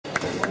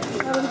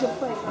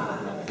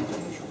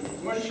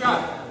One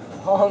shot.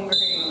 Hungry.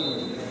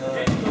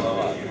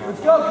 Let's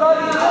go,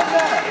 Cody.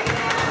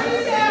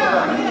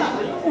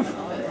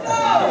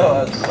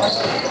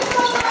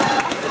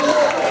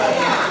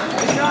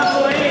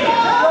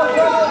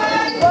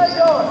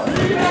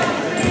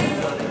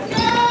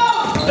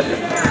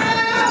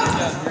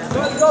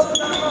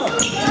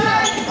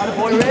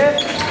 Boy, Red.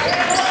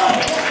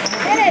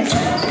 Finish.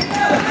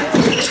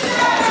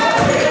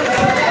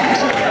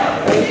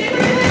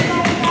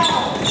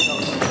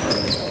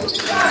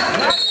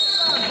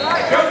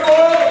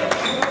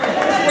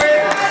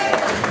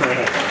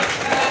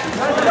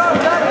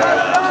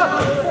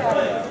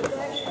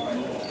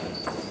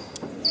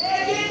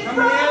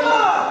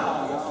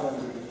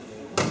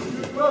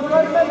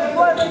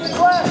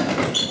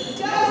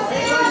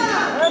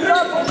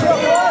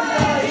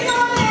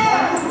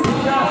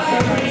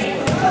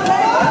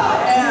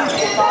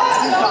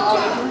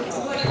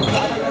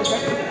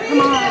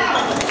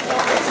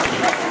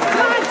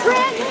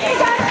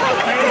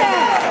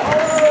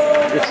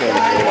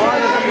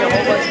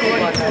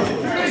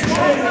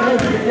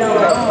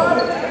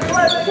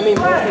 Give me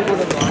more people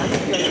than one.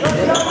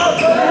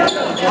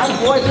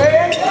 Boy,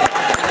 man.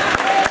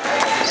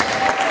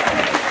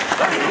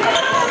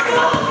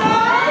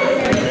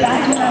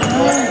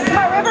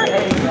 Come on, River.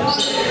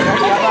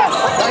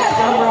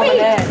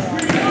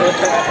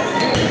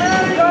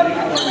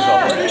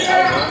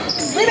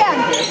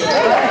 Rebound.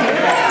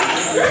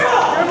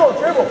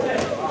 Dribble.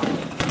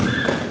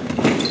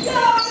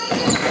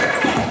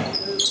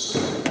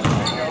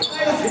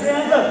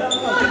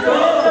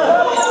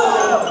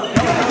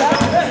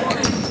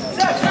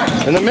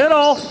 In the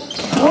middle.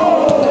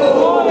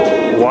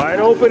 Wide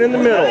open in the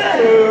middle.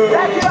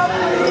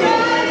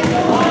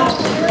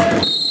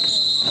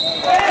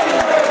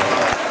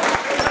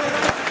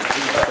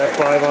 That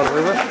 5 on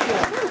River?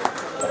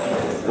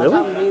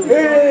 Really?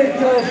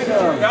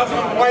 Fouls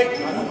on White,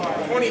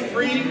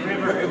 23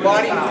 with the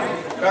body,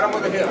 got him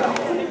with a hip.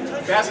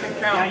 Basket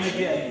counts,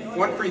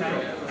 1 free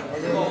throw.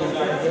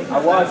 I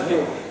watched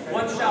it.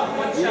 One shot.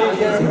 You didn't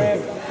get him, man.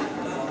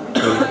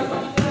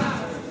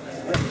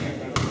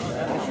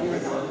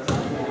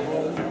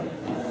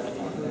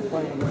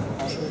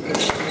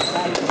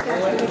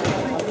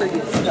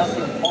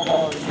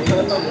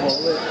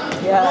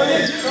 Yeah.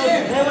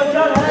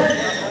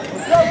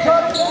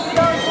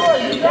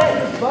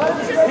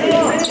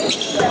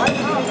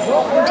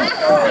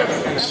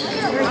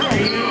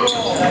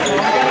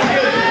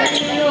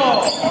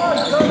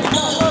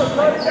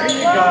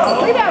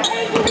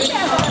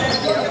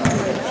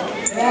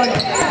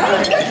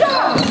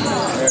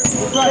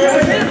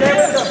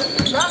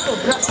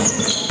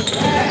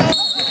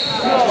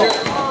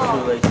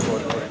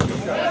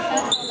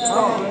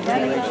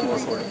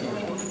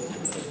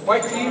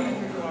 White team,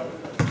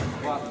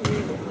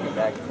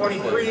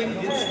 23,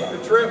 the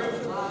trip,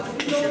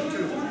 shoot 2.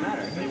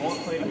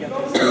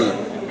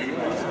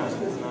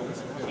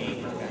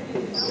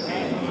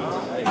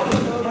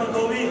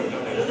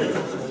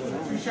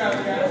 Two shots,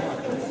 guys.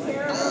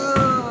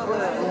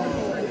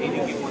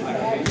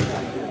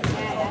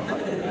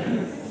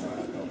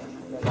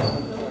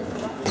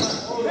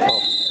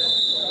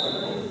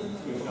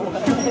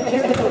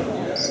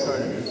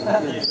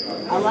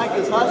 I like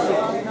his hustle.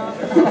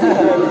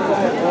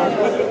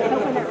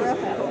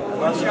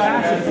 One shot,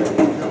 guys.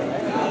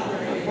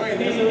 Wait,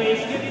 give me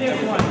this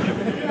one.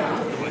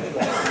 What the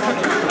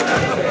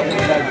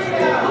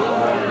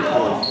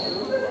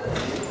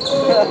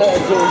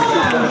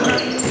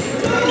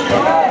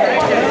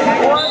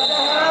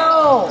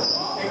hell?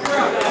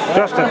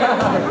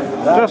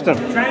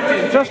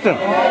 Justin,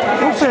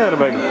 don't say that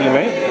about your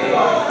teammate.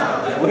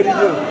 What did you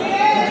do?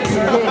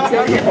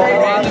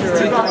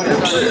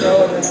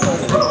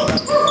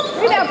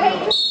 Rebound,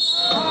 Peyton.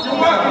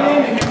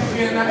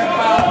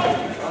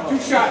 Two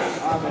shots.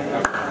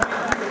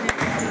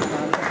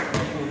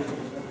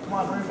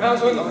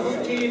 Fouls on the blue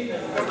team,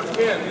 number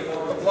 10,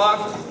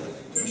 blocked,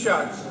 2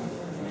 shots.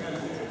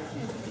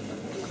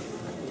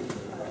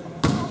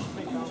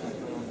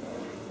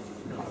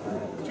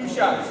 Two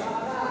shots.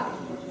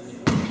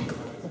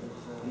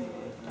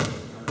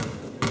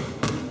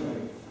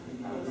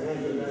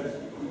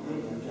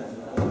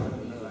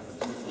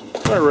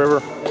 Hi, River.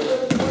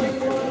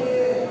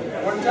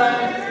 One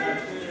time.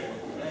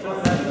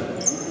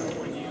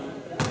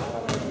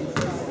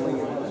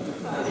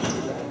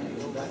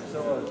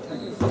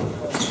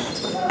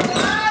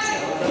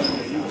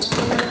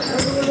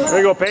 There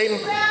you go, Peyton.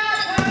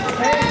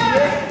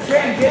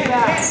 Trent, get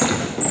back.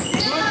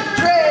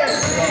 Trent,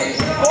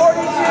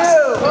 42.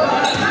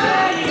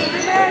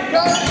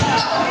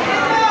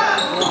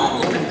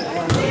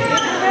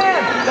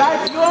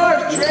 That's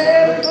yours,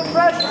 Trent. Put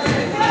pressure.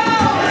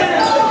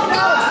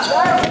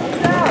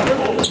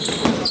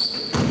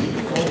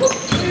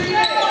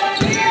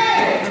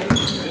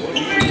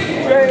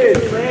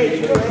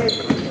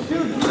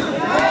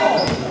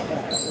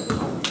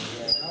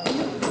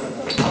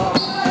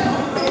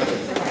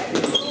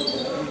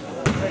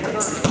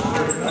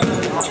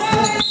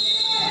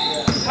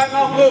 Time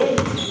out, blue.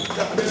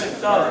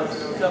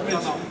 Don't do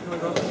that.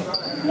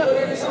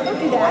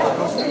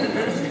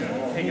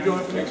 You don't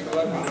have to mix the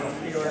left.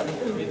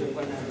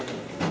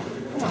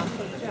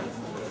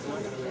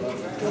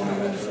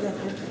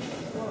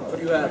 What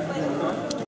do you have?